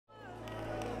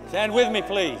Stand with me,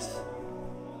 please.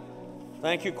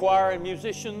 Thank you, choir and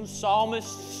musicians,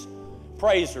 psalmists,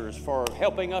 praisers, for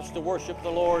helping us to worship the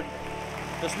Lord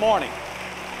this morning.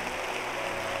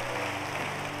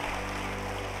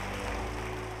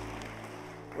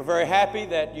 We're very happy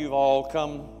that you've all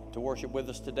come to worship with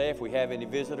us today. If we have any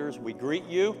visitors, we greet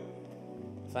you.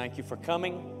 Thank you for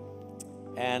coming.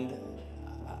 And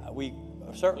we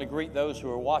certainly greet those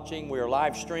who are watching. We are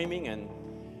live streaming, and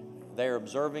they are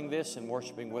observing this and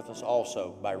worshiping with us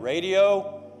also by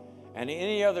radio and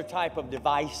any other type of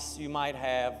device you might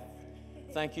have.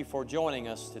 Thank you for joining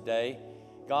us today.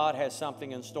 God has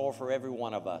something in store for every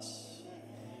one of us.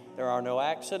 There are no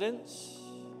accidents.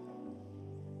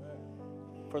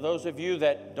 For those of you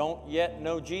that don't yet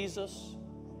know Jesus,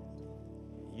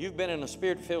 you've been in a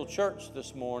Spirit-filled church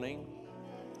this morning,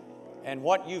 and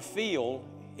what you feel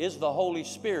is the Holy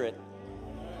Spirit,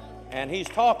 and He's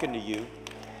talking to you.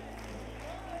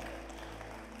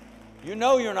 You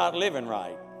know you're not living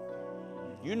right.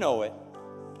 You know it.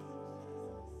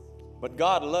 But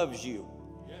God loves you.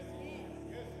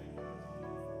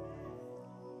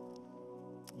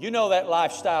 You know that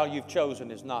lifestyle you've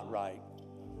chosen is not right.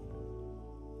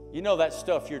 You know that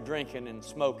stuff you're drinking and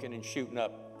smoking and shooting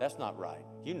up, that's not right.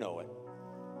 You know it.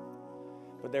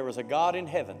 But there is a God in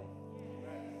heaven.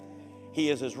 He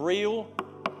is as real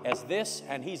as this,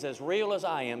 and He's as real as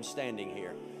I am standing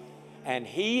here. And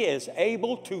He is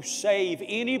able to save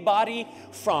anybody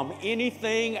from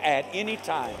anything at any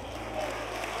time.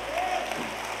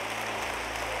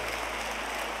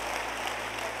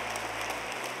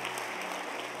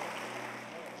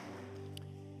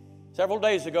 Several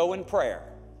days ago in prayer,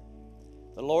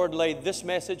 the Lord laid this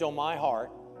message on my heart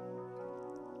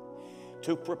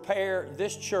to prepare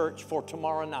this church for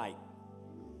tomorrow night.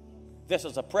 This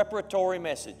is a preparatory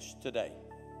message today.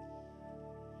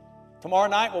 Tomorrow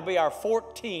night will be our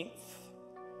 14th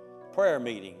prayer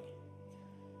meeting,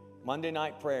 Monday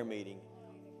night prayer meeting.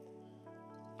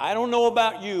 I don't know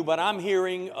about you, but I'm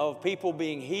hearing of people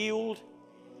being healed,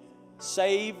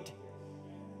 saved,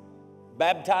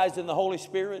 baptized in the Holy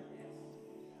Spirit.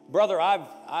 Brother,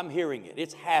 I'm hearing it.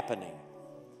 It's happening.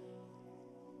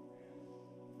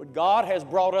 But God has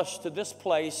brought us to this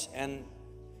place and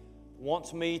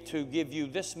wants me to give you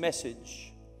this message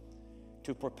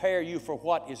to prepare you for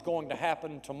what is going to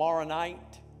happen tomorrow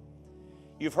night.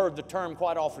 You've heard the term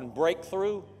quite often,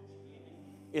 breakthrough.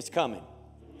 It's coming.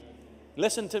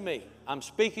 Listen to me. I'm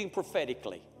speaking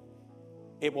prophetically.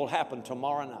 It will happen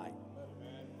tomorrow night.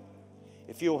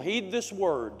 If you'll heed this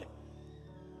word,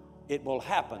 it will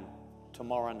happen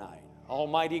tomorrow night.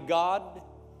 Almighty God,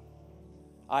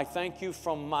 I thank you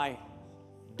from my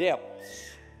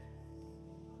depths.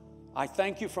 I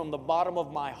thank you from the bottom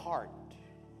of my heart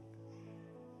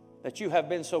that you have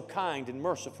been so kind and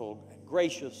merciful,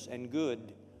 gracious and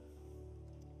good,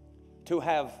 to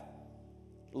have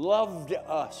loved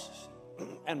us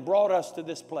and brought us to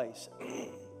this place.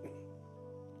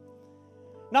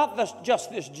 Not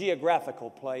just this geographical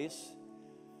place,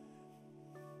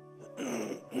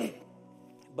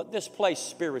 but this place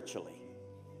spiritually.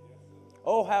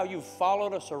 Oh, how you've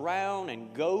followed us around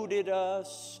and goaded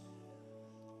us.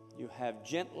 You have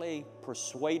gently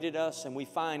persuaded us, and we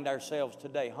find ourselves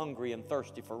today hungry and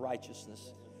thirsty for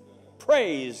righteousness.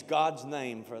 Praise God's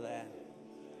name for that.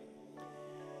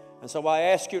 And so I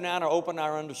ask you now to open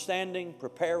our understanding,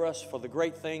 prepare us for the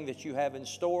great thing that you have in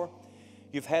store.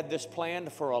 You've had this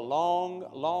planned for a long,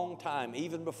 long time,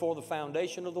 even before the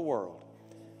foundation of the world.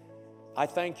 I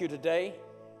thank you today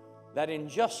that in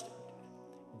just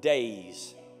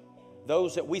days,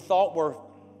 those that we thought were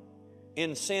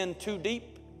in sin too deep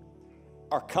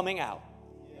are coming out.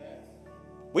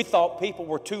 We thought people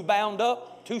were too bound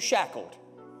up, too shackled.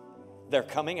 They're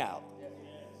coming out.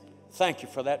 Thank you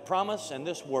for that promise and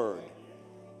this word.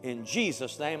 In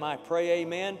Jesus' name I pray,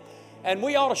 amen. And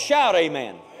we ought to shout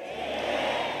amen.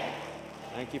 Amen.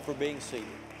 Thank you for being seated.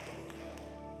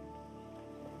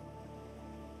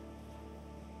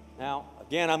 Now,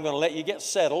 again, I'm going to let you get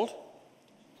settled.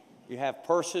 You have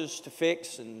purses to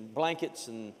fix and blankets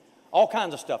and all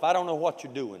kinds of stuff. I don't know what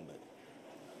you're doing, but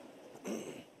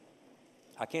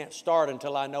I can't start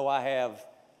until I know I have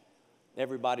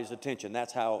everybody's attention.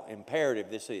 That's how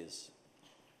imperative this is.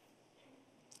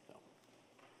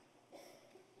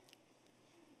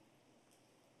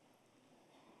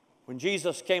 When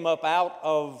Jesus came up out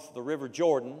of the river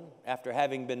Jordan after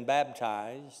having been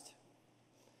baptized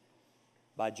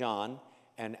by John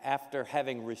and after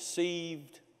having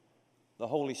received the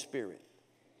Holy Spirit,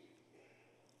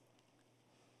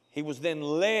 He was then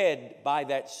led by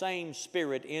that same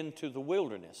Spirit into the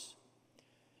wilderness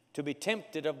to be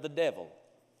tempted of the devil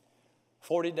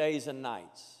 40 days and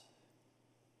nights.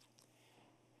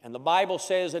 And the Bible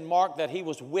says in Mark that he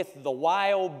was with the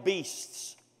wild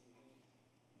beasts.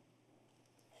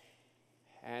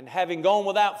 And having gone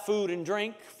without food and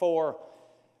drink for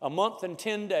a month and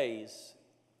 10 days,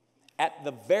 at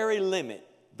the very limit,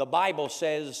 the Bible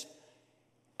says,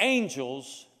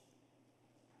 angels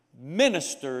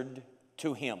ministered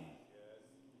to him.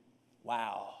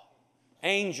 Wow.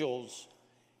 Angels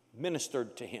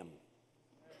ministered to him.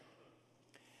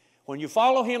 When you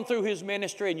follow him through his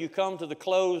ministry and you come to the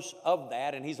close of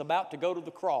that and he's about to go to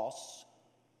the cross,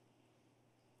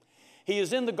 he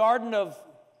is in the Garden of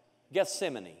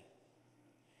Gethsemane.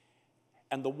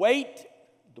 And the weight,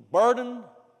 the burden,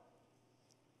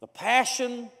 the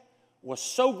passion was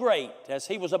so great as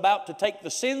he was about to take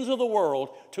the sins of the world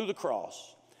to the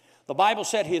cross. The Bible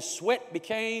said his sweat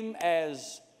became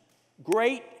as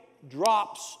great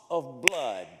drops of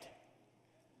blood.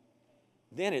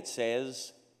 Then it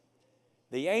says,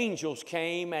 the angels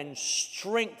came and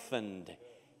strengthened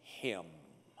him.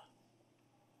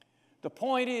 The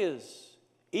point is,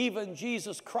 even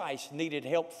Jesus Christ needed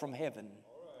help from heaven.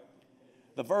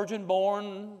 The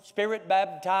virgin-born,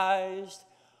 Spirit-baptized,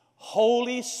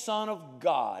 Holy Son of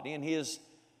God in his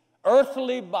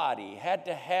earthly body had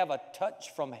to have a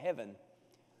touch from heaven.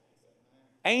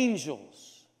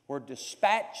 Angels were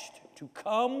dispatched to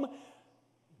come,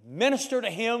 minister to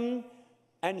him,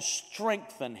 and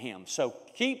strengthen him. So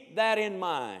keep that in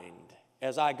mind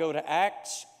as I go to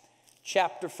Acts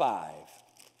chapter 5.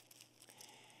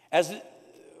 As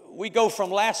we go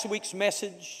from last week's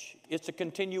message, it's a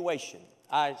continuation.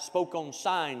 I spoke on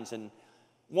signs and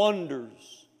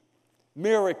wonders,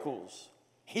 miracles,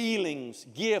 healings,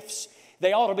 gifts.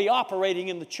 They ought to be operating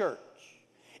in the church.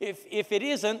 If it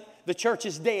isn't, the church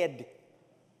is dead.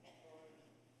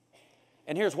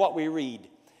 And here's what we read.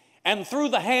 And through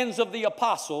the hands of the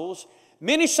apostles,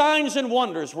 many signs and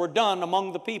wonders were done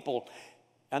among the people,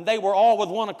 and they were all with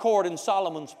one accord in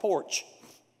Solomon's porch.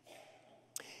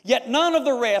 Yet none of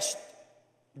the rest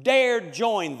dared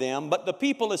join them, but the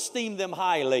people esteemed them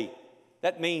highly.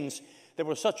 That means there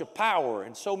was such a power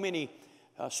and so many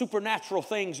supernatural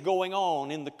things going on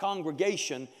in the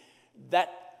congregation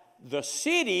that the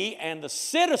city and the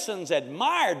citizens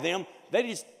admired them. They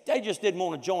just didn't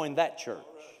want to join that church.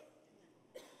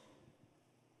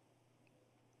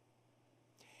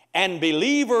 And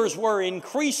believers were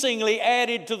increasingly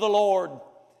added to the Lord,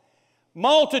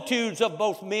 multitudes of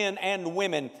both men and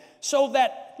women, so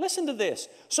that, listen to this,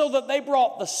 so that they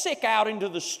brought the sick out into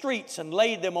the streets and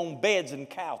laid them on beds and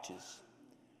couches,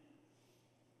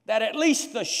 that at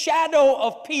least the shadow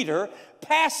of Peter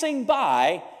passing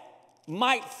by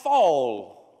might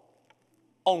fall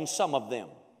on some of them.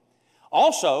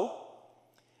 Also,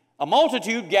 a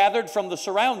multitude gathered from the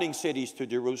surrounding cities to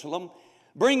Jerusalem,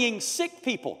 bringing sick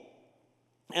people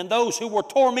and those who were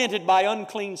tormented by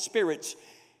unclean spirits,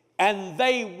 and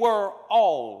they were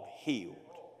all healed.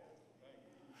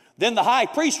 Then the high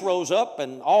priest rose up,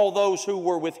 and all those who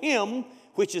were with him,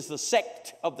 which is the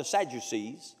sect of the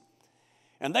Sadducees,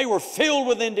 and they were filled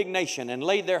with indignation and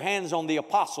laid their hands on the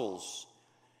apostles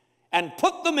and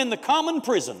put them in the common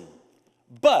prison.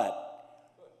 But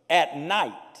at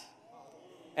night,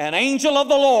 an angel of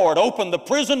the Lord opened the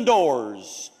prison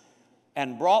doors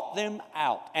and brought them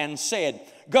out and said,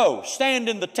 "Go, stand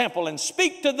in the temple and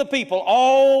speak to the people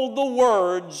all the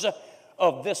words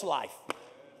of this life."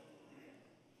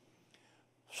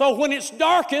 So when it's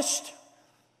darkest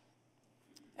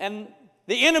and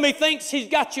the enemy thinks he's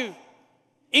got you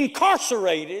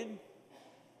incarcerated,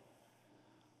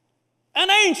 an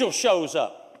angel shows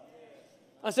up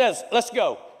and says, "Let's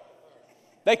go."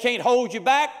 They can't hold you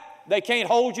back. They can't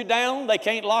hold you down. They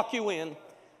can't lock you in.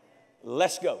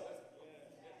 Let's go.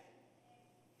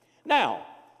 Now,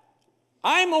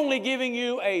 I'm only giving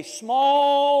you a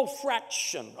small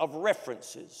fraction of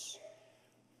references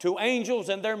to angels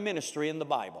and their ministry in the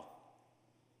Bible.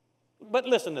 But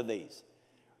listen to these.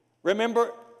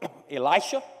 Remember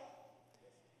Elisha?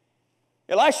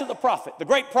 Elisha the prophet, the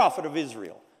great prophet of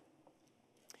Israel.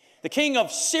 The king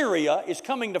of Syria is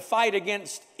coming to fight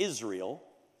against Israel.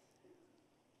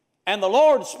 And the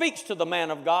Lord speaks to the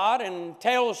man of God and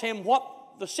tells him what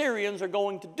the Syrians are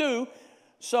going to do.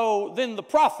 So then the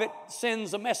prophet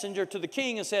sends a messenger to the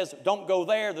king and says, "Don't go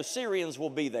there, the Syrians will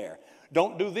be there.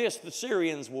 Don't do this, the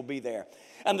Syrians will be there."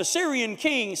 And the Syrian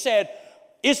king said,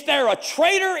 "Is there a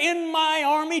traitor in my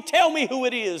army? Tell me who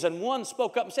it is." And one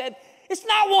spoke up and said, "It's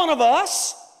not one of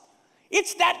us.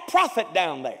 It's that prophet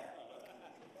down there.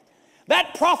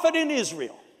 That prophet in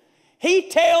Israel. He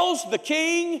tells the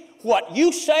king what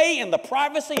you say in the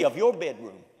privacy of your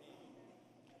bedroom."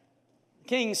 The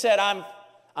king said,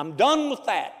 I'm done with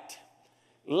that.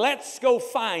 Let's go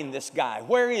find this guy.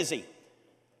 Where is he?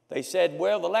 They said,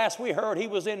 well, the last we heard, he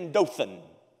was in Dothan.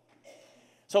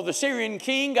 So the Syrian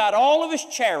king got all of his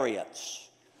chariots,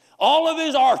 all of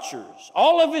his archers,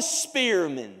 all of his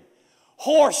spearmen,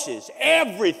 horses,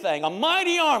 everything, a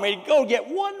mighty army to go get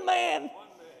one man.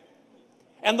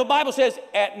 And the Bible says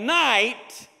at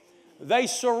night they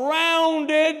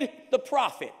surrounded the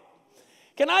prophet.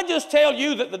 Can I just tell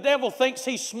you that the devil thinks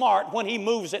he's smart when he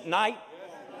moves at night?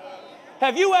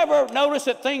 Have you ever noticed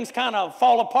that things kind of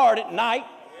fall apart at night?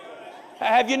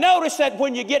 Have you noticed that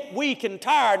when you get weak and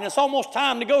tired and it's almost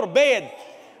time to go to bed,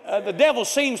 the devil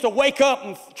seems to wake up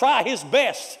and try his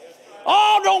best?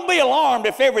 Oh, don't be alarmed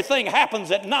if everything happens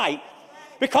at night,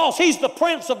 because he's the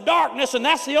prince of darkness and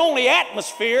that's the only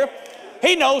atmosphere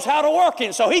he knows how to work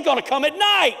in. So he's going to come at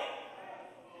night.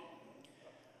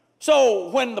 So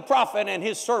when the prophet and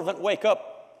his servant wake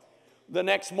up the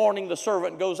next morning, the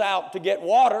servant goes out to get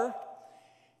water,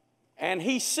 and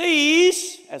he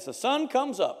sees, as the sun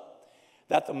comes up,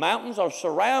 that the mountains are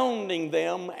surrounding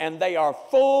them and they are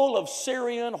full of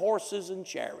Syrian horses and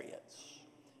chariots.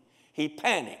 He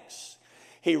panics.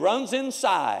 He runs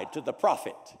inside to the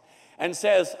prophet and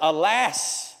says,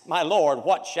 alas, my Lord,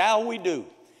 what shall we do?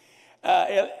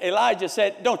 Elijah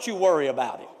said, don't you worry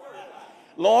about it.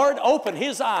 Lord, open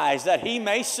his eyes that he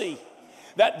may see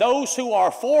that those who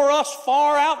are for us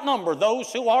far outnumber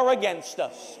those who are against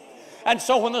us. And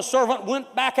so when the servant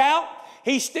went back out,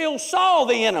 he still saw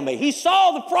the enemy. He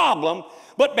saw the problem,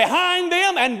 but behind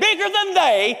them and bigger than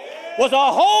they was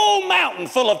a whole mountain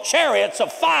full of chariots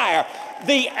of fire.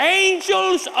 The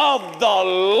angels of the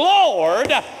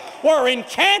Lord were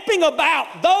encamping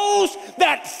about those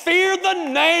that fear the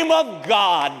name of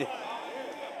God.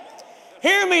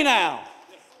 Hear me now.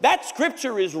 That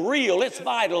scripture is real. It's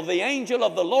vital. The angel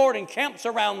of the Lord encamps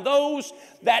around those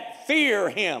that fear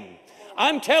him.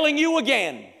 I'm telling you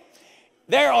again,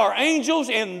 there are angels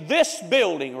in this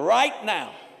building right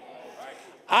now.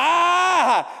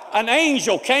 An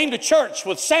angel came to church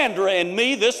with Sandra and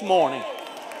me this morning.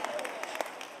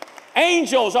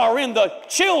 Angels are in the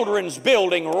children's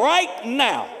building right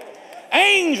now.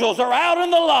 Angels are out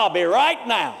in the lobby right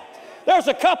now. There's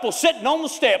a couple sitting on the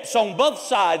steps on both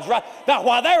sides right now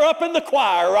while they're up in the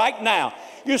choir right now.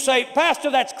 You say, Pastor,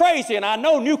 that's crazy. And I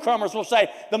know newcomers will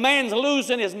say, the man's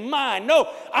losing his mind. No,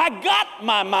 I got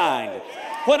my mind.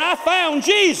 When I found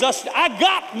Jesus, I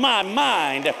got my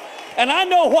mind. And I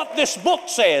know what this book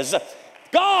says.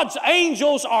 God's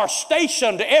angels are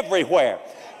stationed everywhere.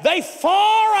 They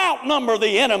far outnumber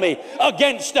the enemy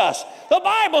against us. The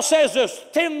Bible says there's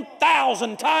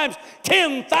 10,000 times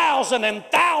 10,000 and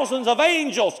thousands of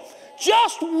angels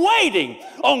just waiting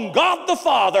on God the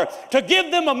Father to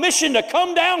give them a mission to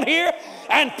come down here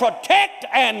and protect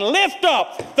and lift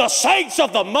up the saints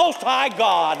of the Most High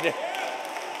God.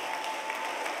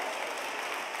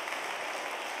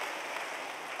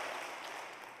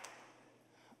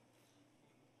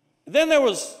 Then there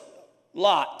was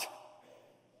Lot.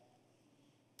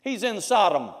 He's in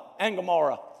Sodom and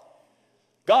Gomorrah.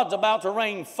 God's about to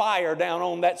rain fire down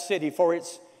on that city for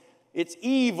its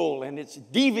evil and its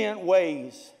deviant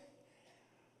ways.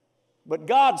 But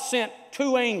God sent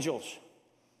two angels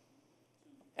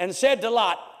and said to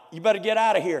Lot, you better get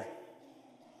out of here.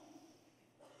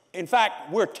 In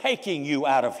fact, we're taking you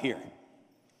out of here.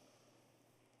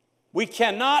 We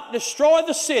cannot destroy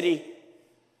the city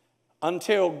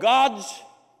until God's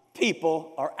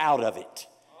people are out of it.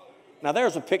 Now,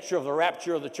 there's a picture of the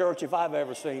rapture of the church if I've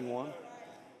ever seen one.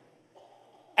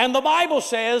 And the Bible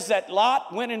says that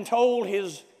Lot went and told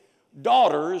his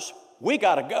daughters, we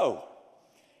got to go.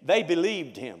 They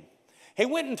believed him. He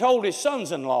went and told his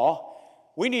sons-in-law,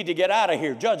 we need to get out of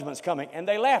here. Judgment's coming. And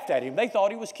they laughed at him. They thought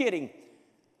he was kidding.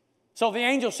 So the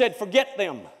angel said, forget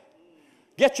them.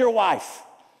 Get your wife.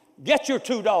 Get your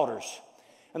two daughters.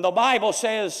 And the Bible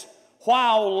says,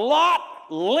 while Lot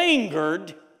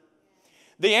lingered,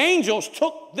 the angels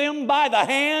took them by the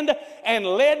hand and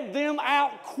led them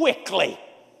out quickly.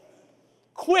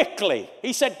 Quickly.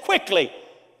 He said, quickly,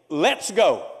 let's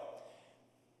go.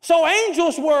 So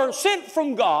angels were sent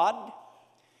from God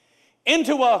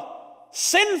into a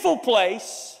sinful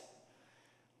place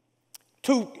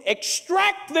to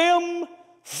extract them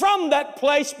from that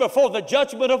place before the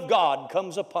judgment of God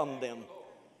comes upon them.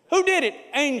 Who did it?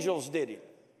 Angels did it.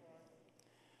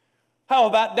 How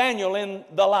about Daniel in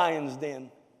the lion's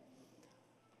den?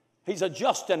 He's a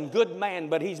just and good man,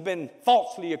 but he's been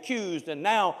falsely accused, and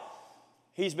now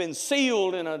he's been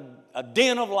sealed in a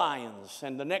den of lions.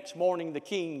 And the next morning the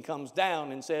king comes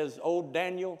down and says, oh,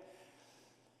 Daniel,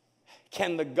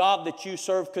 can the God that you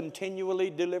serve continually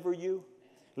deliver you?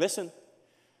 Listen,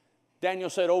 Daniel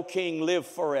said, O king, live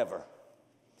forever.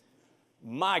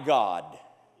 My God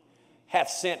hath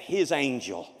sent his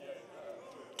angel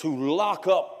to lock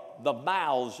up the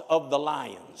mouths of the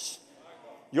lions.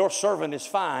 Your servant is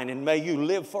fine, and may you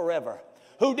live forever.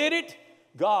 Who did it?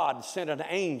 God sent an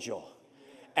angel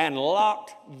and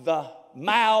locked the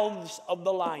mouths of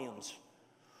the lions.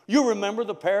 You remember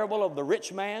the parable of the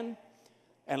rich man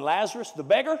and Lazarus, the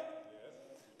beggar?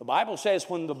 The Bible says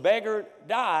when the beggar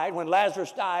died, when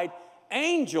Lazarus died,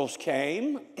 angels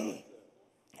came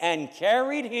and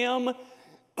carried him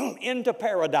into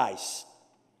paradise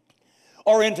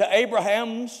or into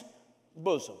Abraham's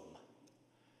bosom.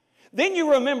 Then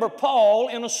you remember Paul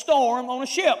in a storm on a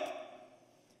ship.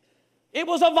 It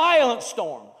was a violent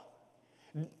storm.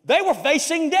 They were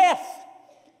facing death.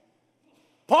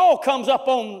 Paul comes up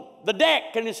on the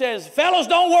deck and he says, fellas,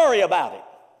 don't worry about it.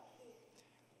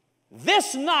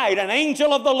 This night an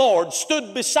angel of the Lord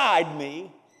stood beside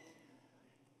me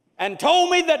and told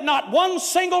me that not one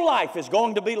single life is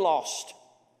going to be lost.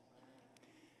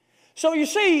 So you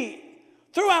see,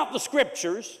 throughout the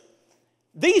scriptures,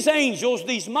 these angels,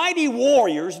 these mighty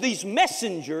warriors, these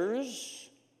messengers,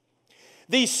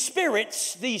 these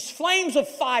spirits, these flames of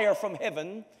fire from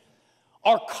heaven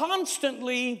are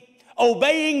constantly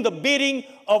obeying the bidding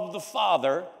of the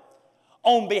Father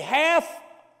on behalf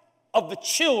of the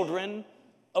children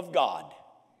of God.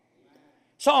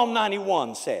 Psalm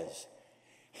 91 says,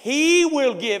 He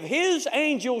will give His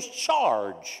angels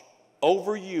charge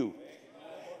over you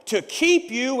to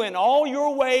keep you in all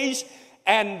your ways,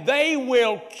 and they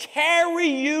will carry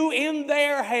you in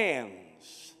their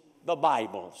hands, the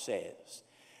Bible says.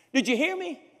 Did you hear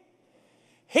me?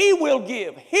 He will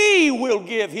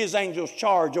give His angels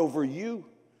charge over you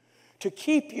to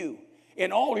keep you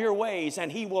in all your ways,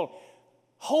 and He will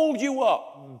hold you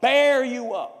up, bear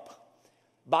you up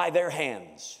by their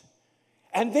hands.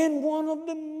 And then one of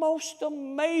the most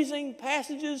amazing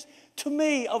passages to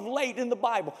me of late in the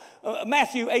Bible,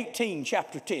 Matthew 18,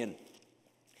 chapter 10.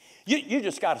 You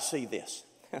just got to see this.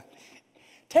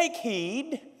 Take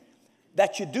heed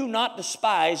that you do not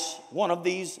despise one of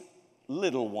these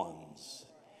little ones.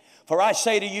 For I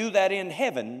say to you that in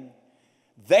heaven,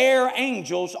 their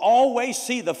angels always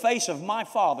see the face of my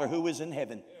Father who is in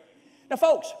heaven. Now,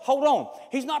 folks, hold on.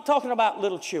 He's not talking about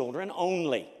little children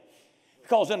only.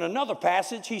 Because in another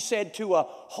passage, he said to a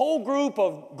whole group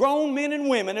of grown men and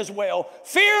women as well,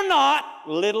 fear not,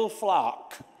 little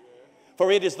flock, for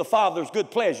it is the Father's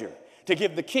good pleasure to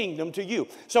give the kingdom to you.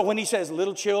 So when he says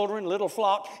little children, little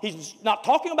flock, he's not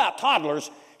talking about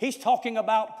toddlers. He's talking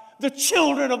about the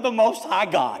children of the Most High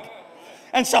God.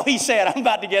 And so he said, I'm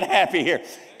about to get happy here.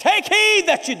 Take heed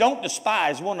that you don't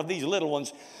despise one of these little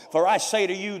ones. For I say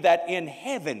to you that in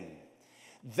heaven,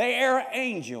 their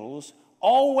angels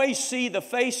always see the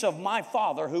face of my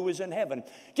Father who is in heaven.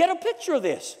 Get a picture of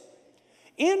this.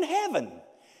 In heaven,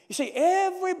 you see,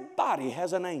 everybody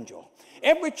has an angel.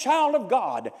 Every child of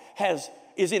God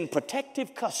is in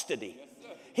protective custody.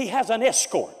 He has an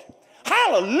escort.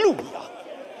 Hallelujah.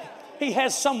 He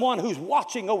has someone who's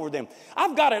watching over them.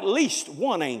 I've got at least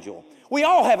one angel. We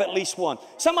all have at least one.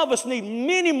 Some of us need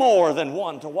many more than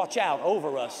one to watch out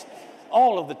over us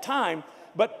all of the time.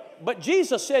 But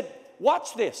Jesus said,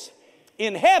 watch this.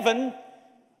 In heaven,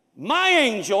 my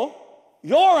angel,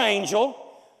 your angel,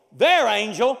 their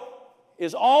angel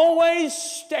is always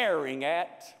staring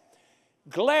at,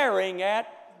 glaring at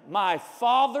my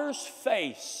Father's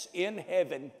face in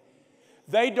heaven.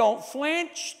 They don't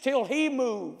flinch till He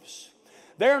moves.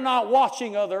 They're not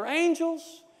watching other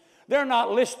angels. They're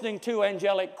not listening to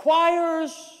angelic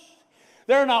choirs.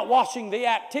 They're not watching the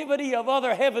activity of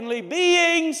other heavenly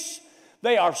beings.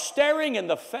 They are staring in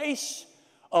the face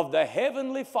of the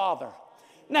Heavenly Father.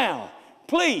 Now,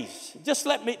 please, just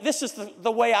let me, this is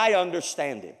the way I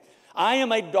understand it. I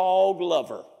am a dog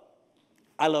lover.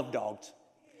 I love dogs.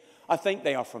 I think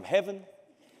they are from heaven.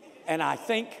 And I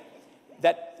think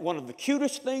that one of the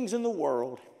cutest things in the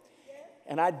world,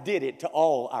 and I did it to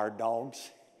all our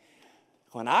dogs,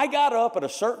 when I got up at a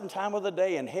certain time of the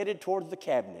day and headed towards the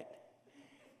cabinet,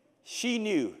 she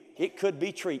knew it could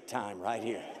be treat time right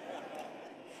here.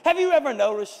 Have you ever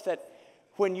noticed that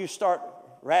when you start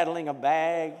rattling a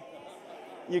bag,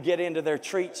 you get into their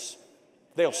treats,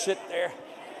 they'll sit there,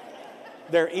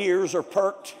 their ears are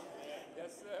perked,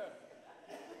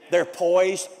 they're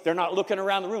poised, they're not looking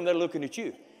around the room, they're looking at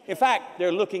you. In fact,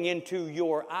 they're looking into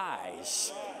your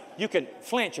eyes. You can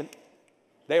flinch and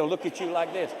they'll look at you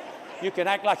like this. You can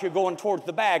act like you're going towards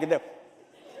the bag and they'll,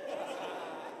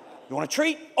 you want a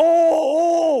treat?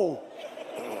 Oh!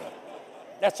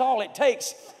 That's all it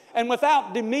takes. And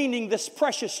without demeaning this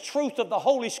precious truth of the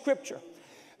Holy Scripture,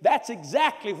 That's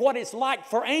exactly what it's like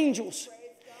for angels.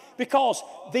 Because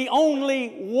the only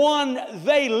one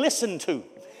they listen to,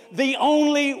 the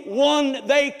only one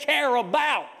they care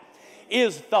about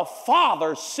is the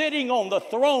Father sitting on the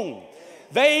throne.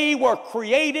 They were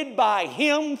created by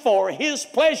Him for His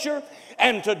pleasure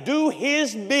and to do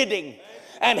His bidding.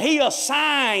 And He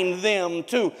assigned them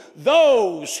to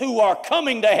those who are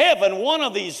coming to heaven one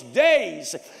of these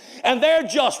days. And they're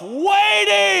just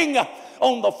waiting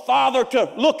on the Father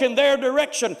to look in their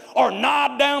direction or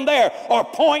nod down there or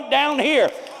point down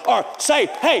here or say,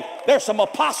 hey, there's some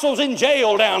apostles in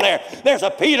jail down there. There's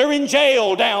a Peter in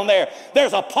jail down there.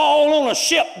 There's a Paul on a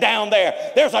ship down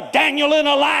there. There's a Daniel in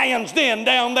a lion's den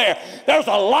down there. There's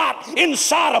a Lot in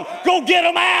Sodom. Go get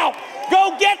them out.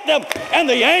 Go get them. And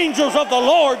the angels of the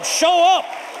Lord show up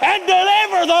and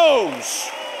deliver those.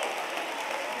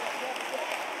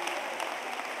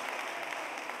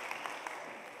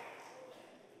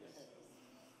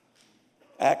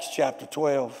 Acts chapter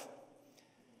 12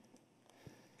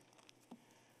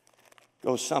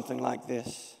 goes something like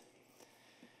this.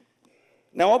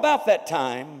 Now about that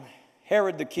time,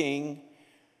 Herod the king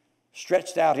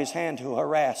stretched out his hand to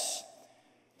harass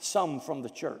some from the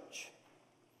church.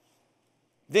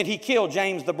 Then he killed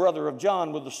James, the brother of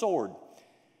John, with the sword.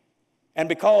 And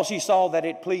because he saw that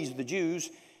it pleased the Jews,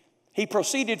 he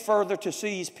proceeded further to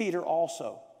seize Peter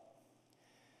also.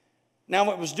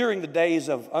 Now it was during the days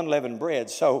of unleavened bread,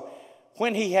 so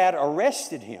when he had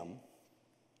arrested him,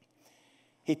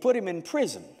 he put him in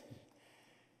prison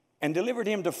and delivered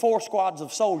him to 4 squads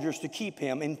of soldiers to keep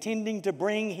him, intending to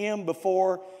bring him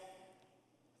before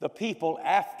the people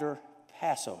after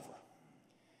Passover.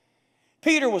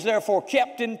 Peter was therefore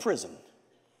kept in prison,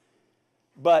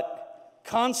 but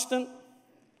constant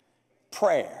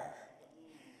prayer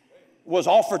was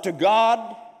offered to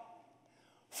God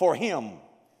for him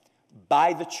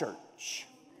by the church.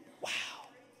 Wow.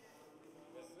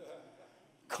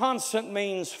 Constant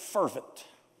means fervent,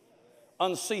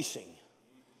 unceasing,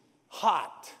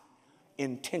 hot,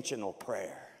 intentional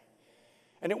prayer.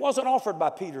 And it wasn't offered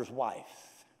by Peter's wife.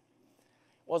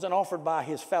 It wasn't offered by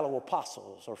his fellow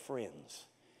apostles or friends.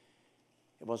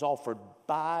 It was offered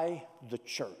by the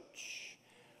church.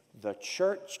 The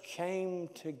church came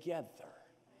together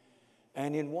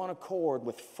and in one accord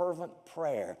with fervent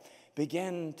prayer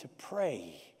began to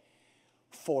pray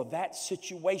for that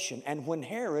situation. And when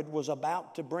Herod was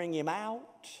about to bring him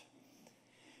out,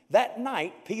 that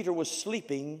night Peter was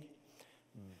sleeping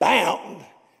bound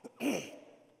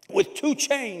with 2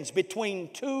 chains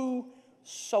between 2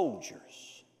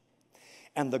 soldiers.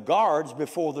 And the guards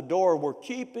before the door were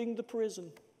keeping the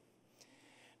prison.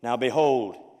 Now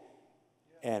behold,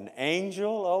 an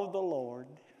angel of the Lord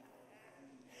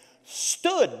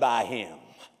stood by him.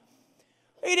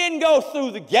 He didn't go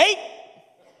through the gate.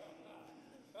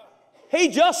 He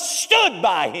just stood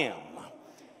by him.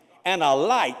 And a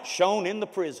light shone in the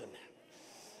prison.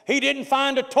 He didn't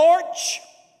find a torch.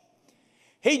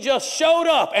 He just showed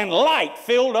up and light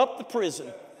filled up the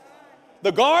prison.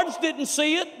 The guards didn't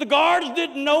see it. The guards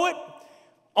didn't know it.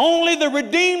 Only the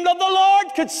redeemed of the Lord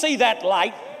could see that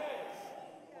light.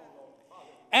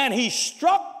 And he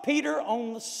struck Peter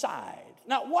on the side.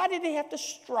 Now, why did he have to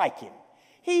strike him?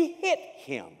 He hit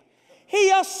him.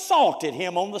 He assaulted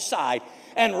him on the side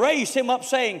and raised him up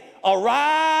saying,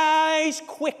 arise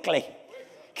quickly.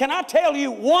 Can I tell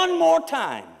you one more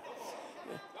time?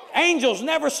 Angels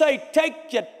never say,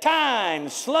 take your time,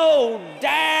 slow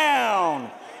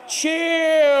down,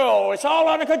 chill, it's all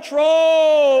under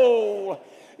control,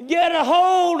 get a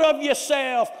hold of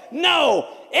yourself. No,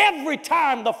 every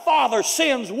time the Father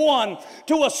sends one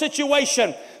to a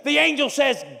situation, the angel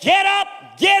says, get up,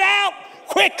 get out,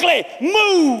 quickly,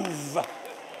 move.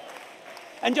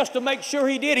 And just to make sure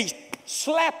he did, he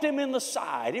slapped him in the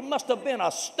side. It must have been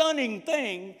a stunning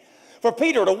thing for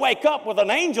Peter to wake up with an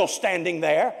angel standing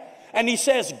there. And he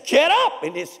says, get up.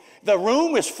 And the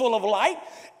room is full of light.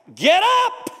 Get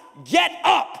up, get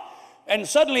up. And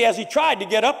suddenly as he tried to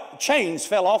get up, chains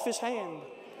fell off his hand.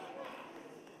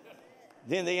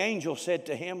 Then the angel said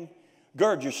to him,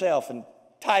 gird yourself and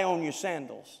tie on your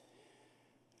sandals.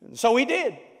 And so he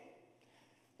did.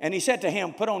 And he said to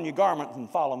him, put on your garment and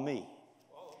follow me.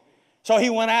 So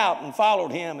he went out and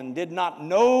followed him and did not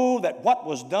know that what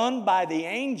was done by the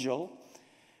angel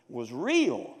was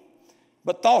real,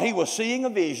 but thought he was seeing a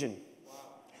vision.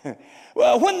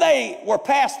 Well, when they were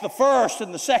past the first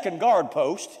and the second guard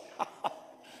post,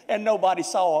 and nobody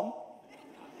saw them,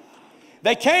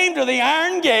 they came to the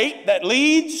iron gate that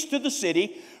leads to the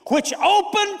city, which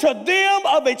opened to them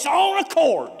of its own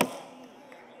accord.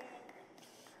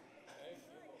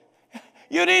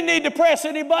 You didn't need to press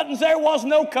any buttons. There was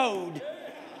no code.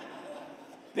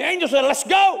 The angel said, let's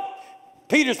go.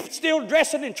 Peter's still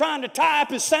dressing and trying to tie up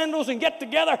his sandals and get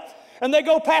together. And they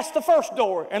go past the first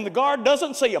door, and the guard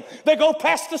doesn't see them. They go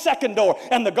past the second door,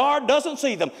 and the guard doesn't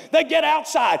see them. They get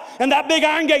outside, and that big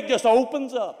iron gate just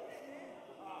opens up.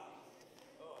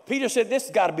 Peter said, this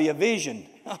has got to be a vision.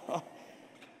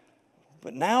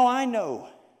 But now I know,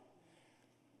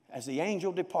 as the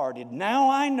angel departed,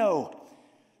 now I know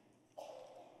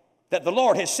that the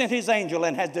Lord has sent his angel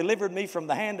and has delivered me from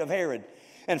the hand of Herod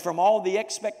and from all the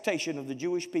expectation of the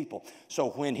Jewish people. So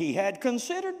when he had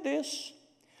considered this,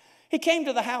 he came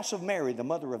to the house of Mary, the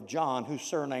mother of John, whose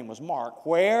surname was Mark,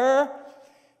 where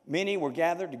many were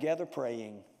gathered together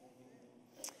praying.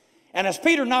 And as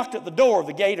Peter knocked at the door of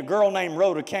the gate, a girl named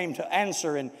Rhoda came to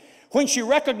answer. And when she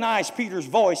recognized Peter's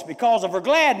voice, because of her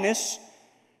gladness,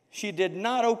 she did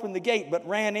not open the gate, but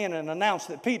ran in and announced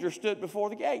that Peter stood before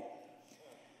the gate.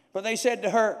 But they said to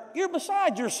her, you're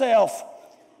beside yourself.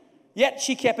 Yet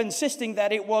she kept insisting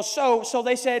that it was so. So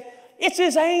they said, it's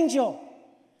his angel.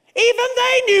 Even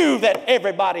they knew that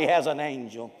everybody has an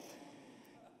angel.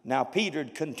 Now Peter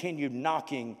continued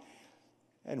knocking,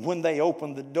 and when they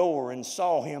opened the door and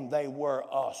saw him, they were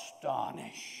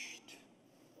astonished.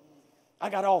 I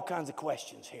got all kinds of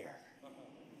questions here.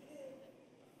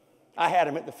 I had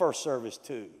them at the first service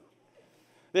too.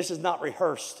 This is not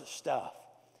rehearsed stuff.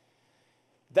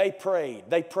 They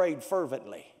prayed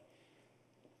fervently,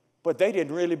 but they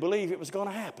didn't really believe it was going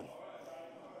to happen.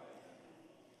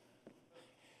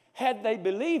 Had they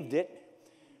believed it,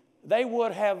 they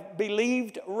would have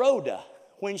believed Rhoda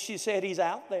when she said he's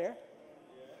out there.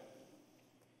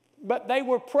 But they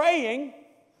were praying,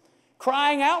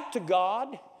 crying out to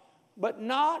God, but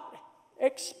not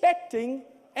expecting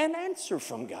an answer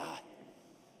from God.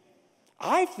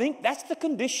 I think that's the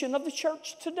condition of the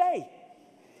church today.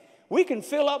 We can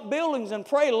fill up buildings and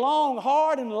pray long,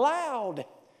 hard, and loud.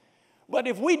 But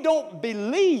if we don't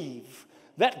believe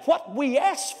that what we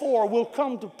ask for will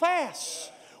come to pass,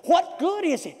 what good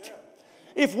is it?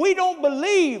 If we don't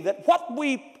believe that what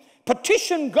we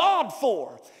petition God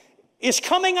for is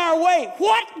coming our way,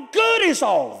 what good is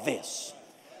all of this?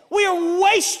 We are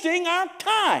wasting our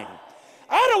time.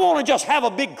 I don't want to just have a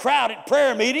big crowded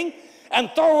prayer meeting and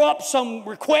throw up some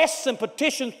requests and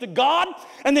petitions to God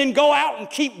and then go out and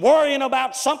keep worrying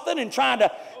about something and trying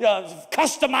to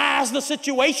customize the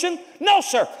situation. No,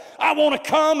 sir. I want to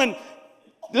come and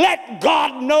let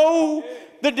God know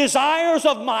the desires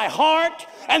of my heart,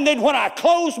 and then when I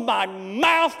close my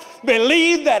mouth,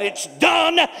 believe that it's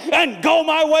done and go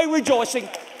my way rejoicing.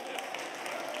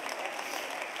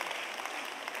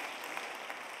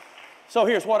 So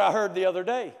here's what I heard the other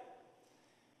day.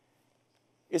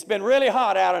 It's been really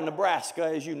hot out in Nebraska,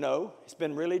 as you know. It's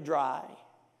been really dry.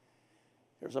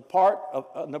 There's a part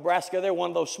of Nebraska there, one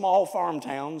of those small farm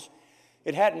towns.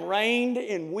 It hadn't rained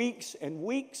in weeks and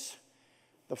weeks.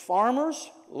 The farmers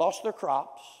lost their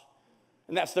crops,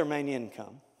 and that's their main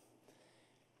income.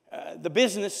 The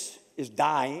business is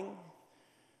dying.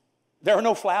 There are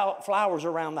no flowers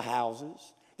around the houses.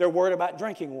 They're worried about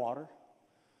drinking water.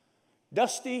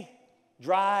 Dusty,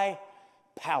 dry,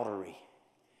 powdery.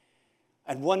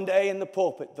 And one day in the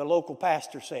pulpit, the local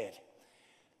pastor said,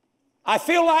 I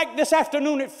feel like this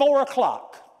afternoon at 4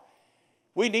 o'clock,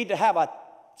 we need to have a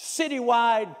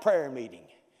citywide prayer meeting.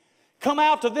 Come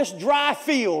out to this dry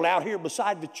field out here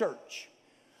beside the church.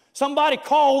 Somebody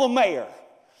call the mayor.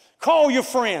 Call your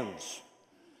friends.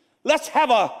 Let's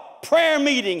have a prayer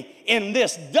meeting in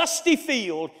this dusty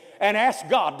field and ask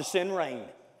God to send rain.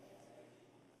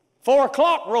 4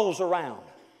 o'clock rolls around.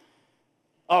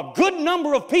 A good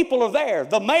number of people are there.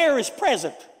 The mayor is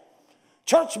present.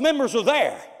 Church members are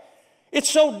there. It's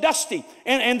so dusty,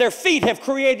 and their feet have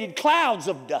created clouds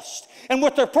of dust. And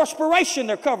with their perspiration,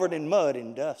 they're covered in mud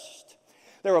and dust.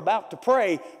 They're about to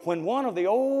pray when one of the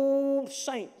old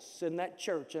saints in that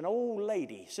church, an old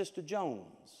lady, Sister Jones,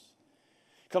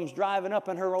 comes driving up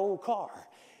in her old car.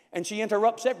 And she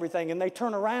interrupts everything, and they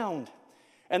turn around.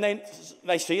 And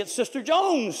they see it's Sister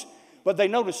Jones, but they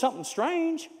notice something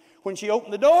strange. When she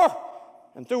opened the door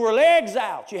and threw her legs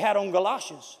out, she had on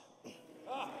galoshes.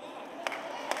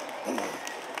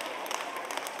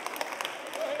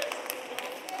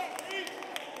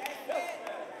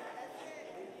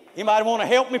 You might want to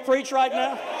help me preach right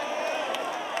now?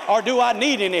 Or do I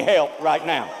need any help right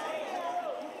now?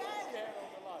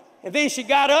 And then she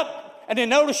got up and then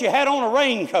noticed she had on a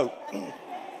raincoat.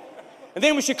 And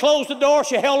then when she closed the door,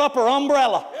 she held up her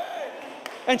umbrella.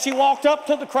 And she walked up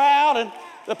to the crowd, and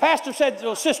the pastor said,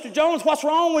 well, Sister Jones, what's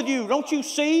wrong with you? Don't you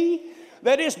see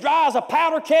that it's dry as a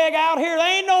powder keg out here? There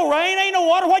ain't no rain, ain't no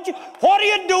water. What are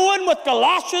you doing with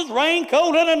galoshes,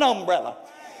 raincoat, and an umbrella?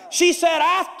 She said,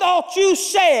 I thought you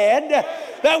said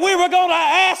that we were going to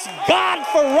ask God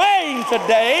for rain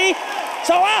today,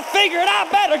 so I figured I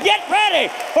better get ready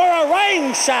for a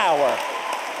rain shower.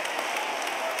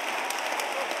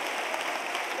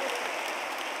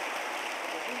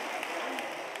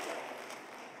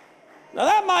 Now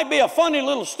that might be a funny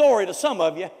little story to some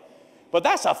of you, but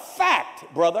that's a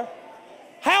fact, brother.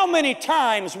 How many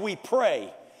times we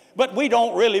pray, but we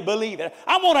don't really believe it.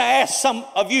 I want to ask some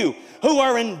of you who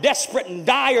are in desperate and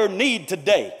dire need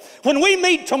today. When we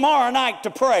meet tomorrow night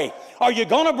to pray, are you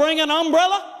going to bring an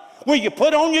umbrella? Will you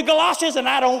put on your galoshes? And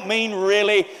I don't mean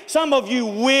really. Some of you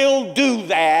will do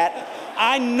that.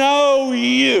 I know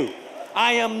you.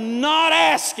 I am not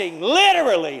asking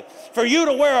literally for you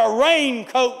to wear a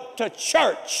raincoat to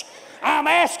church. I'm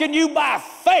asking you by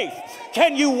faith.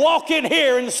 Can you walk in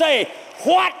here and say,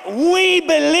 what we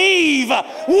believe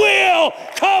will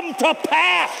come to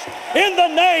pass in the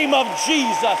name of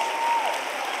Jesus?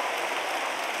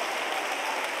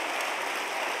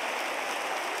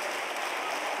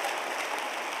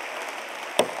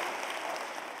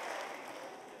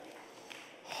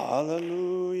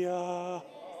 Hallelujah.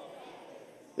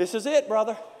 This is it,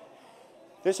 brother.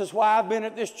 This is why I've been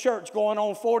at this church going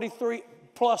on 43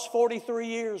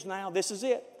 years now. This is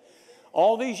it.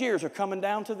 All these years are coming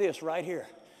down to this right here,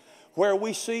 where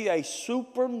we see a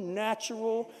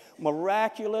supernatural,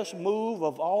 miraculous move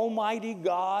of Almighty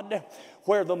God,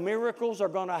 where the miracles are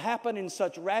going to happen in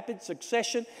such rapid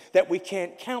succession that we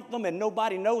can't count them and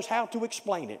nobody knows how to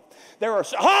explain it.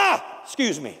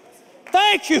 Excuse me.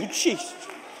 Thank you, Jesus.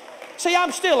 See,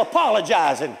 I'm still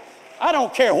apologizing. I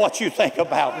don't care what you think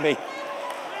about me.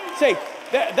 See,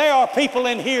 there are people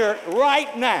in here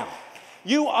right now.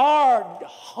 You are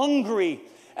hungry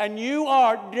and you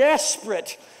are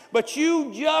desperate, but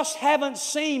you just haven't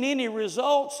seen any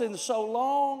results in so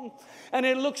long. And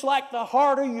it looks like the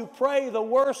harder you pray, the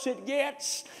worse it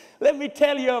gets. Let me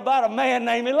tell you about a man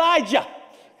named Elijah.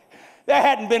 There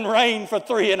hadn't been rain for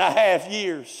 3.5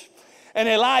 years. And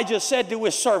Elijah said to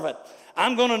his servant,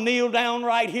 I'm going to kneel down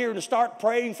right here and start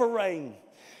praying for rain.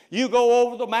 You go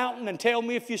over the mountain and tell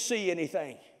me if you see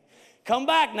anything. Come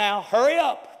back now, hurry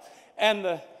up. And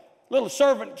the little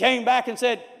servant came back and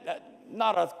said,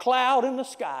 not a cloud in the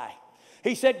sky.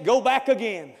 He said, go back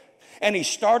again. And he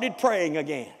started praying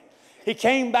again. He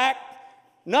came back,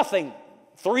 nothing.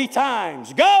 3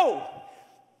 times. Go!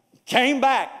 Came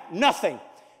back, nothing.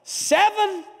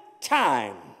 7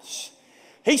 times.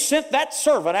 He sent that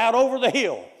servant out over the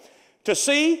hill to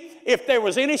see if there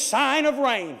was any sign of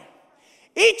rain.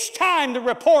 Each time the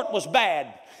report was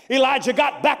bad, Elijah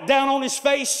got back down on his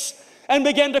face and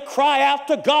began to cry out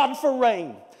to God for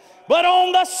rain. But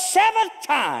on the 7th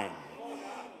time,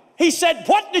 he said,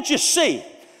 what did you see?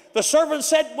 The servant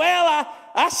said, well,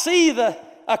 I see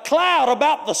a cloud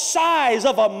about the size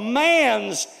of a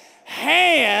man's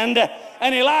hand.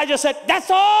 And Elijah said, that's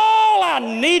all I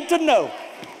need to know.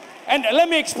 And let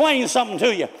me explain something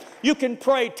to you. You can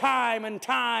pray time and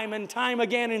time and time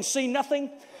again and see nothing.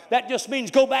 That just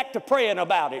means go back to praying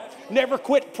about it. Never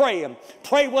quit praying.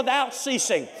 Pray without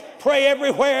ceasing. Pray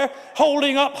everywhere,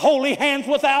 holding up holy hands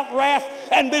without wrath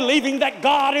and believing that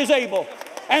God is able.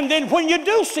 And then when you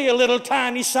do see a little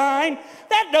tiny sign,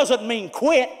 that doesn't mean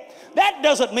quit. That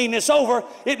doesn't mean it's over.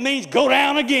 It means go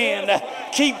down again.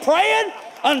 Keep praying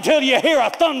until you hear a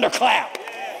thunderclap.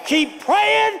 Keep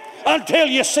praying until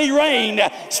you see rain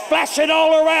splashing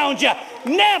all around you.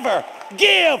 Never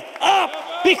give up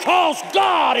because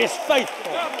God is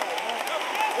faithful.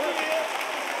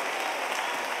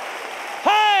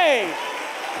 Hey!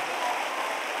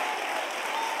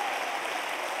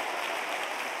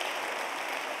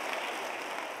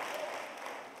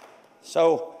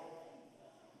 So,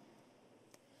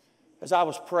 as I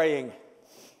was praying,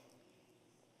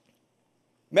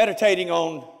 meditating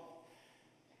on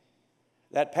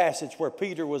that passage where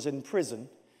Peter was in prison,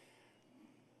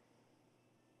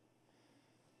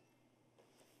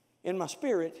 in my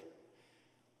spirit,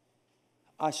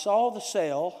 I saw the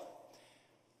cell.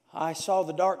 I saw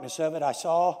the darkness of it. I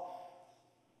saw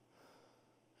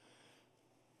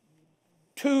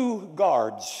 2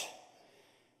 guards,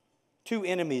 2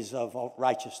 enemies of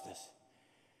righteousness,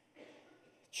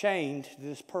 chained to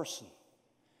this person.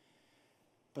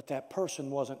 But that person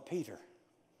wasn't Peter.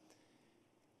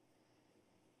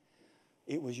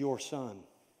 It was your son.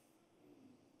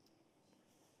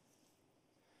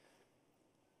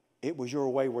 It was your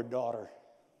wayward daughter.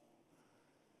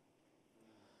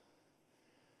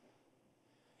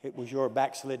 It was your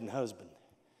backslidden husband.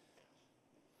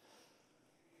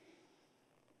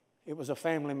 It was a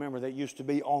family member that used to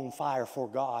be on fire for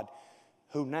God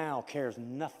who now cares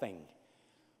nothing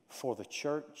for the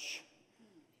church,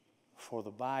 for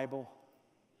the Bible.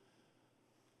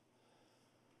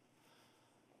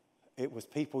 It was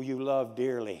people you loved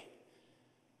dearly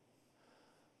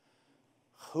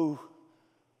who,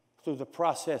 through the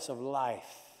process of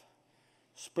life,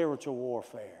 spiritual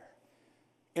warfare,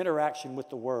 interaction with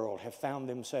the world, have found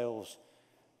themselves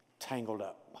tangled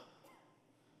up.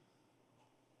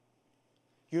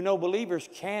 You know, believers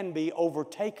can be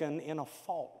overtaken in a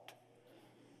fault,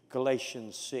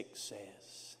 Galatians 6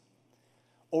 says.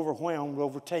 Overwhelmed,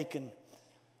 overtaken.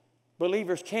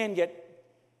 Believers can get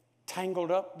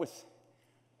tangled up with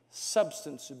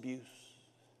substance abuse.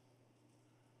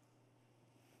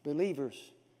 Believers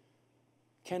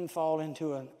can fall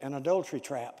into an adultery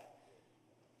trap.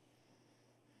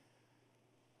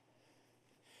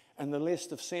 And the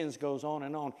list of sins goes on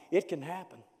and on. It can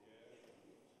happen.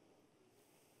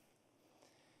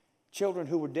 Children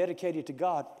who were dedicated to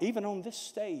God, even on this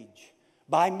stage,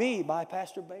 by me, by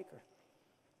Pastor Baker,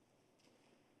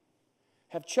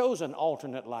 have chosen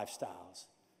alternate lifestyles.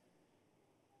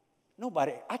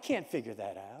 Nobody, I can't figure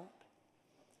that out.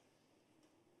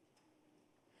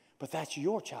 But that's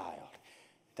your child.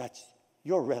 That's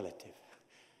your relative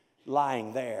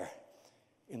lying there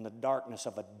in the darkness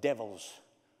of a devil's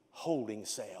holding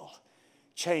cell,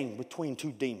 chained between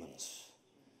two demons,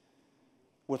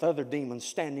 with other demons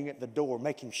standing at the door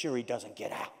making sure he doesn't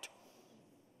get out.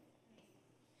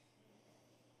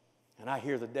 And I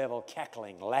hear the devil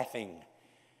cackling, laughing,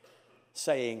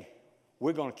 saying,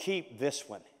 we're going to keep this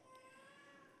one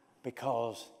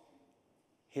because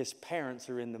his parents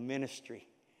are in the ministry.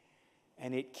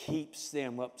 And it keeps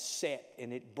them upset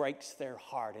and it breaks their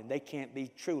heart and they can't be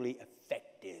truly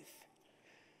effective.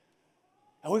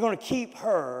 And we're going to keep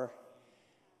her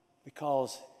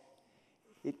because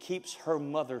it keeps her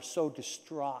mother so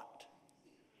distraught.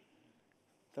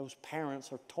 Those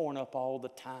parents are torn up all the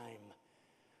time.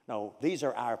 No, these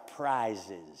are our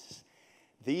prizes.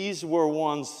 These were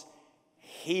ones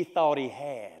he thought he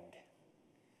had.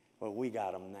 Well, we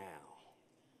got them now.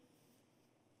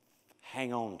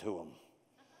 Hang on to them.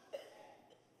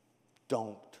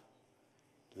 Don't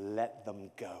let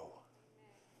them go.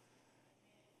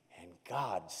 And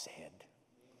God said,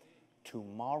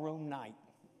 tomorrow night,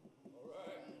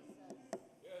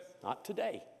 not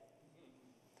today,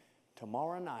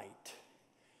 tomorrow night,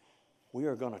 we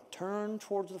are going to turn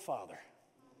towards the Father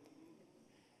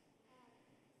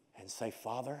and say,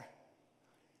 Father,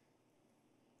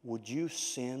 would you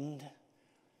send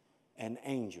an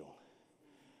angel,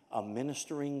 a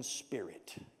ministering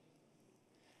spirit,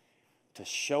 to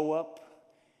show up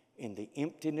in the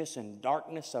emptiness and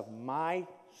darkness of my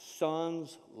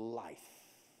son's life?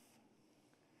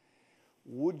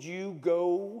 Would you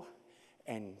go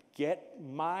and get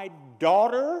my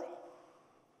daughter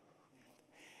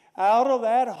out of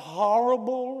that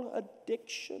horrible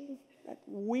addiction, that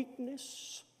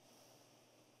weakness?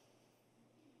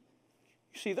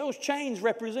 You see, those chains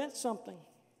represent something.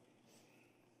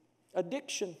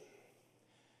 Addiction.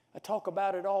 I talk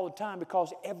about it all the time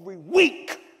because every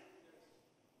week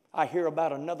I hear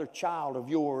about another child of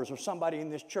yours or somebody in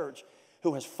this church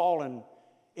who has fallen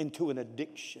into an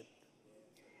addiction.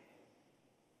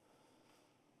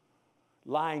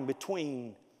 Lying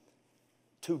between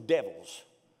two devils.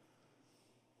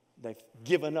 They've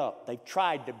given up. They've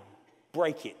tried to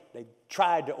break it. They've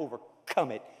tried to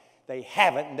overcome it. They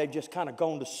haven't, and they've just kind of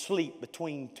gone to sleep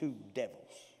between two devils.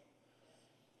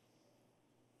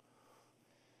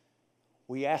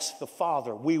 We ask the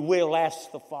Father, we will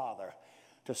ask the Father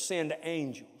to send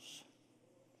angels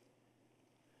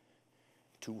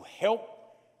to help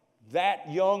that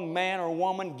young man or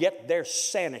woman get their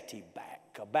sanity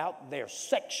back about their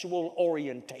sexual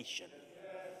orientation.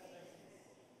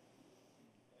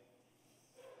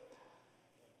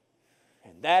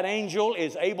 And that angel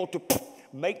is able to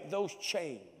make those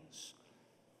chains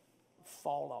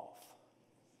fall off.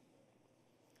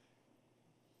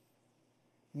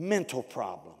 Mental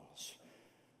problems,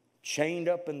 chained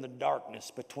up in the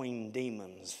darkness between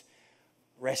demons,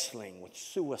 wrestling with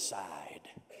suicide,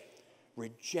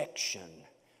 rejection,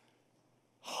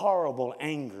 horrible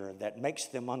anger that makes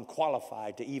them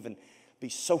unqualified to even be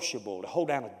sociable, to hold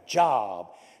down a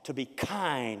job, to be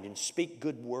kind and speak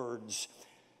good words.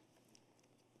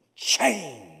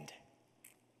 Chained.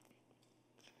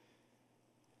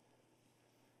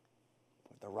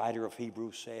 But the writer of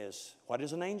Hebrews says, what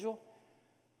is an angel?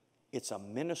 It's a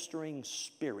ministering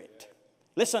spirit.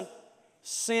 Listen,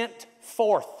 sent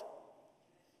forth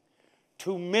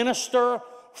to minister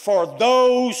for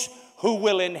those who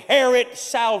will inherit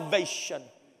salvation.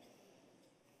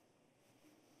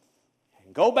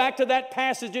 Go back to that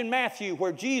passage in Matthew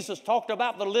where Jesus talked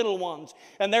about the little ones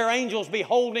and their angels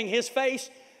beholding His face.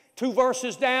 2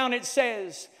 verses down it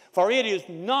says, for it is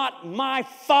not my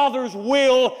Father's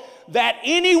will that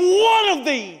any one of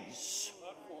these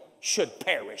should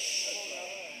perish.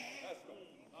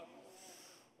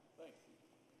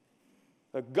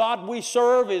 The God we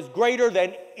serve is greater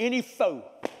than any foe.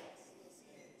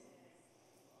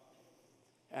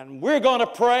 And we're going to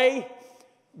pray,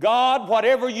 God,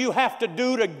 whatever you have to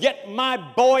do to get my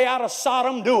boy out of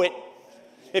Sodom, do it.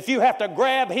 If you have to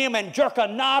grab him and jerk a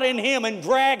knot in him and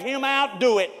drag him out,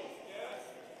 do it.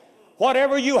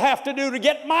 Whatever you have to do to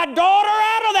get my daughter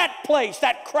out of that place,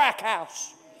 that crack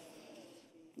house.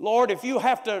 Lord, if you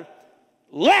have to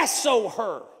lasso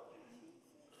her,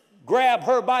 grab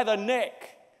her by the neck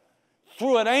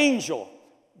through an angel,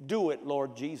 do it,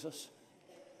 Lord Jesus.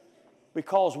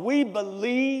 Because we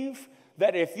believe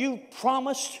that if you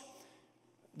promised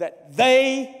that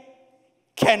they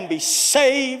can be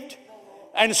saved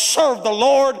and serve the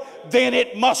Lord, then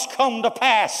it must come to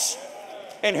pass.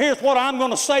 And here's what I'm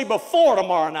going to say before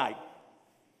tomorrow night.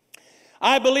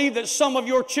 I believe that some of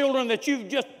your children that you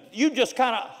just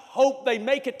kind of hope they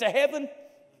make it to heaven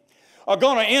are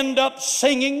going to end up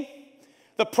singing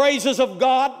the praises of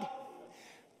God,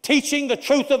 teaching the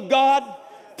truth of God,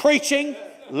 preaching,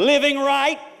 living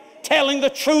right, telling the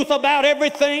truth about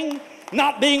everything,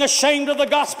 not being ashamed of the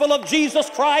gospel of Jesus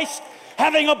Christ,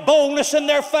 having a boldness in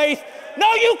their faith.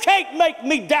 No, you can't make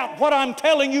me doubt what I'm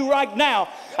telling you right now.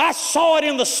 I saw it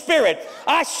in the Spirit.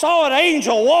 I saw an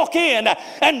angel walk in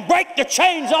and break the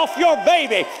chains off your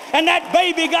baby. And that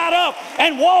baby got up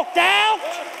and walked out.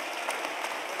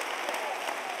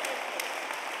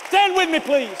 Stand with me,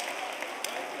 please.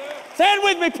 Stand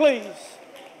with me, please.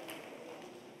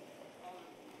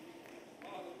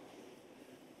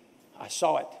 I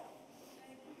saw it.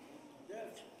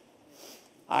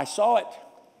 I saw it.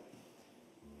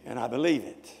 And I believe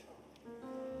it.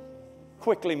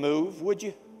 Quickly move, would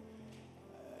you?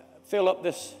 Fill up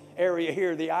this area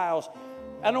here, the aisles.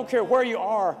 I don't care where you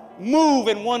are, move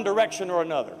in one direction or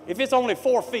another. If it's only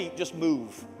 4 feet, just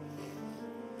move.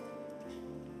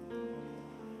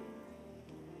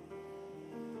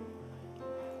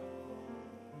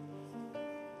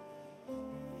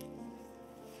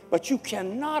 But you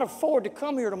cannot afford to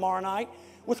come here tomorrow night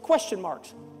with question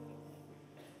marks.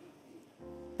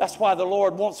 That's why the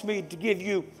Lord wants me to give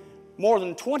you more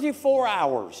than 24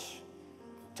 hours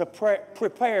to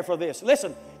prepare for this.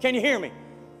 Listen, can you hear me?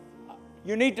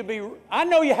 You need to be, I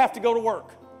know you have to go to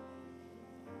work,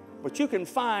 but you can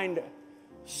find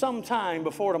some time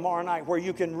before tomorrow night where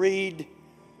you can read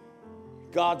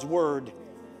God's Word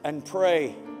and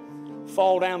pray,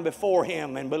 fall down before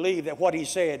Him and believe that what He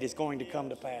said is going to come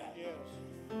to pass.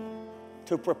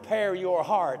 To prepare your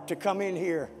heart to come in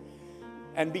here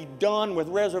and be done with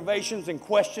reservations and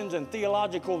questions and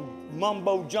theological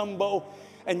mumbo jumbo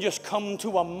and just come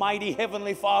to a mighty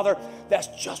Heavenly Father that's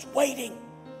just waiting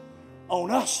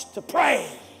on us to pray.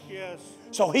 Yes.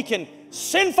 So He can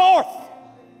send forth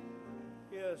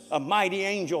Yes. a mighty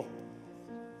angel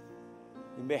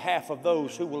in behalf of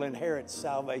those who will inherit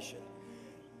salvation.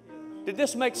 Did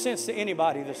this make sense to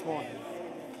anybody this morning?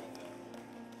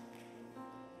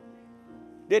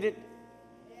 Did it?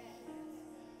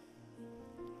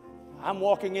 I'm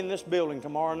walking in this building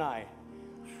tomorrow night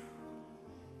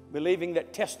believing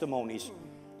that testimonies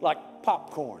like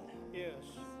popcorn Yes.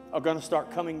 are going to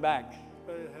start coming back.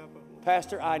 Let it happen.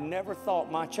 Pastor, I never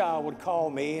thought my child would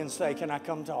call me and say, can I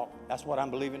come talk? That's what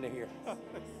I'm believing to hear.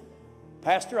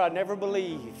 Pastor, I never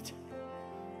believed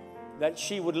that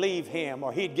she would leave him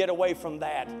or he'd get away from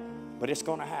that, but it's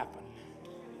going to happen.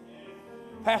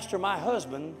 Pastor, my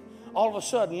husband all of a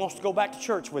sudden wants to go back to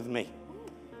church with me.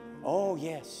 Oh,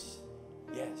 yes.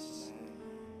 Yes.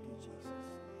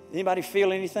 Anybody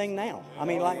feel anything now? I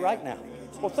mean, like right now.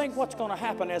 Well, think what's going to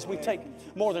happen as we take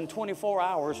more than 24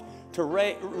 hours to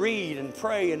read and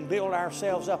pray and build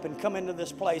ourselves up and come into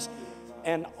this place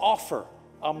and offer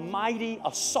a mighty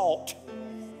assault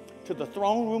to the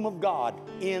throne room of God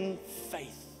in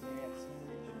faith.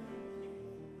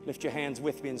 Lift your hands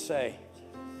with me and say,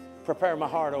 prepare my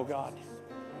heart, oh God,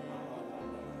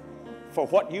 for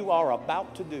what you are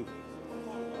about to do.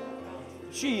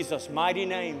 Jesus' mighty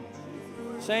name.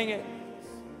 Sing it.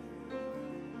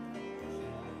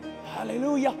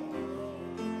 Hallelujah.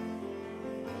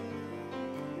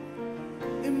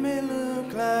 It may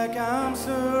look like I'm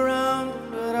surrounded,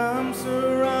 but I'm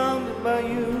surrounded by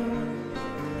you.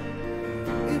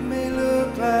 It may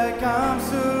look like I'm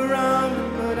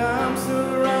surrounded, but I'm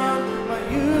surrounded by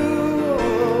you.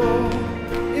 Oh,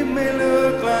 it may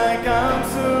look like I'm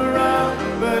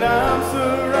surrounded, but I'm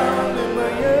surrounded by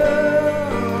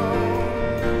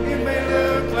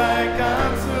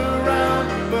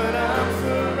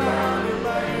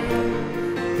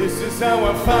This is how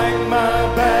I fight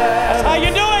my That's battle. how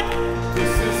you do it.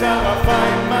 This is how I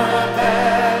fight my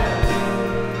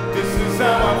battle. This is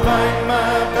how I fight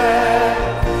my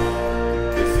battle.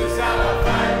 This is how I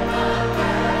fight my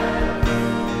battle.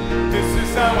 This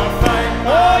is how I fight my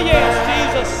battle. Oh, yes,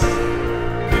 Jesus.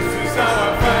 This is how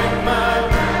I fight my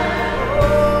battle.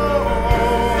 Oh,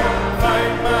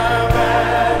 fight my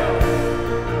battle.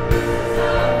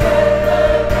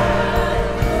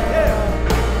 Yeah.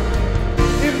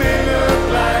 It may look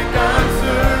like I'm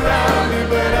surrounded,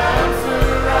 but I'm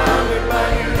surrounded by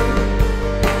you.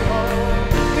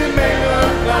 It may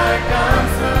look like I'm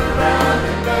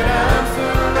surrounded, but I'm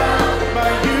surrounded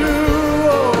by you.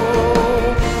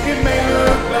 Oh, it may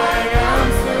look like I'm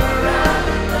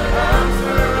surrounded, but I'm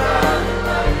surrounded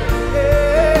by you.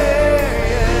 Yeah,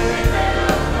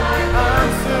 I'm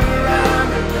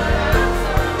surrounded.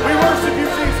 We worship you,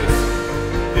 Jesus.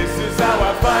 This is how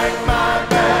I fight my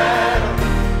battle.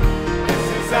 This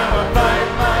is how I fight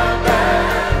my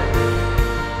battle.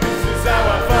 This is how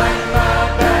I fight my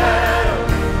battle.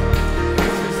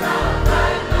 This is how I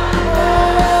fight my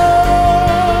battle.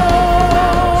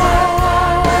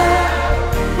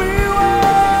 We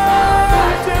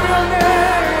worship your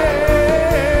name.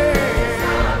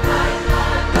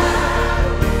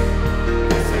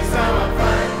 This is how I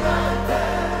fight my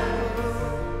battle.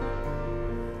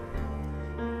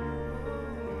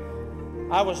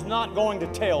 I was not going to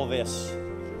tell this.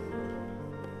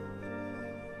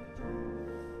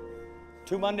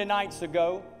 2 Monday nights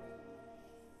ago,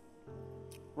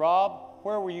 Rob,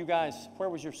 where were you guys? Where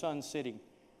was your son sitting?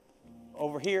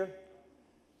 Over here?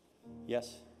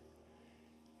 Yes.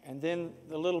 And then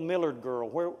the little Millard girl,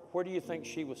 where do you think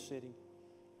she was sitting?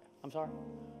 I'm sorry?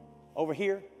 Over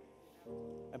here?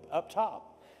 Up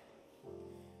top.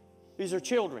 These are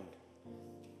children.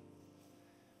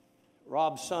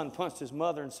 Rob's son punched his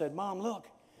mother and said, "Mom, look."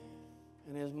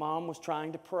 And his mom was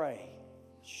trying to pray.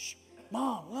 "Shh,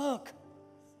 Mom, look."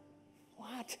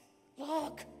 "What?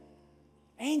 Look.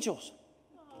 Angels."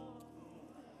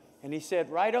 And he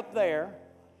said, "Right up there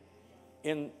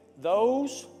in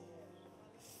those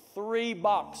 3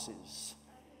 boxes,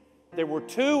 there were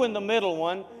 2 in the middle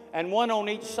one and 1 on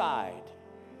each side.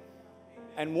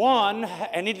 And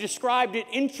he described it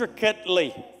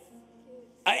intricately.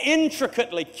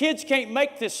 Intricately. Kids can't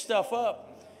make this stuff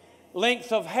up.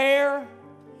 Length of hair,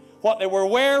 what they were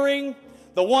wearing.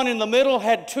 The one in the middle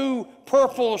had 2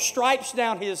 purple stripes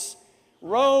down his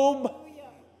robe.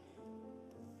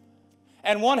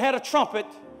 And one had a trumpet,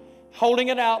 holding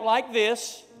it out like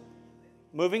this,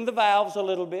 moving the valves a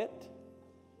little bit.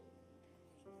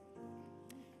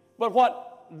 But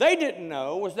what they didn't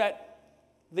know was that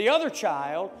the other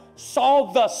child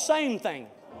saw the same thing.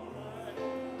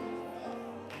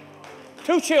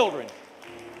 2 children,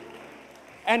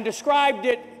 and described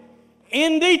it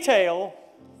in detail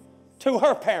to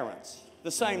her parents,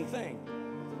 the same thing.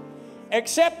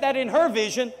 Except that in her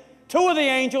vision, 2 of the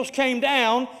angels came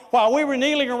down while we were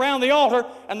kneeling around the altar,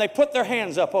 and they put their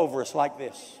hands up over us like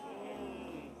this.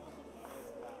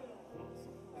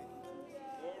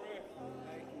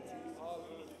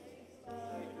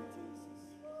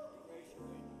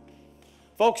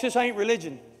 Folks, this ain't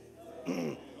religion.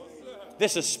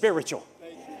 This is spiritual.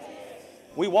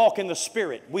 We walk in the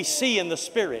Spirit. We see in the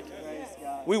Spirit.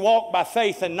 We walk by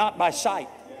faith and not by sight.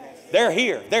 They're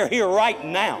here. They're here right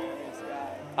now.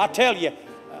 I tell you,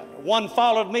 one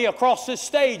followed me across this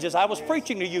stage as I was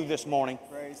preaching to you this morning.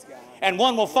 And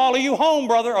one will follow you home,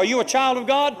 brother. Are you a child of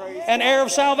God? An heir of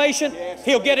salvation?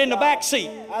 He'll get in the back seat.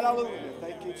 Hallelujah.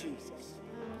 Thank you, Jesus.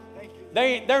 Thank you.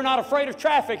 They're not afraid of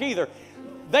traffic either.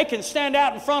 They can stand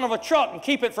out in front of a truck and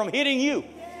keep it from hitting you.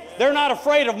 They're not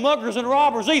afraid of muggers and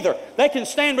robbers either. They can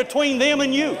stand between them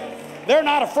and you. They're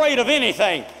not afraid of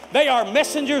anything. They are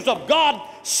messengers of God,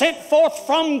 sent forth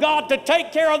from God to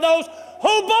take care of those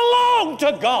who belong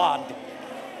to God.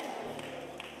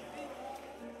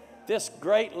 This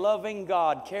great loving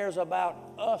God cares about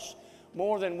us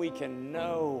more than we can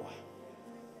know.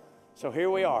 So here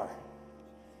we are.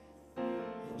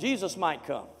 Jesus might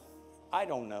come. I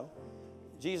don't know.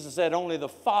 Jesus said only the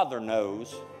Father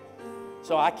knows.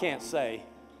 So I can't say,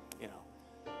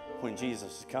 when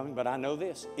Jesus is coming, but I know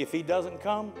this. If He doesn't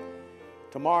come,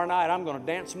 tomorrow night I'm going to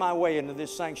dance my way into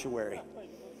this sanctuary.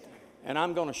 And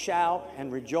I'm going to shout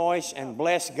and rejoice and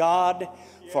bless God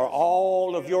for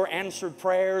all of your answered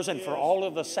prayers and for all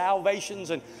of the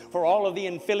salvations and for all of the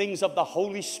infillings of the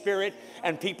Holy Spirit.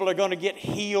 And people are going to get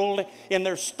healed in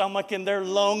their stomach, in their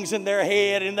lungs, in their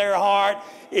head, in their heart.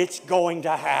 It's going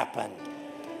to happen.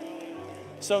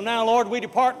 So now, Lord, we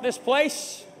depart this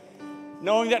place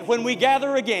knowing that when we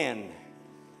gather again,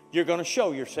 you're going to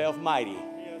show yourself mighty.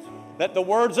 Let the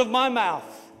words of my mouth,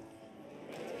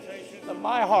 of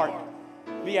my heart,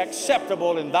 be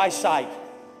acceptable in thy sight.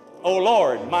 O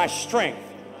Lord, my strength,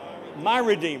 my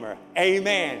Redeemer.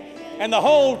 Amen. And the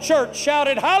whole church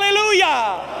shouted, hallelujah!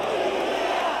 Hallelujah.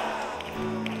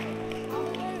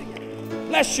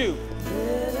 Bless you.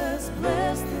 Let us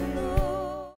bless the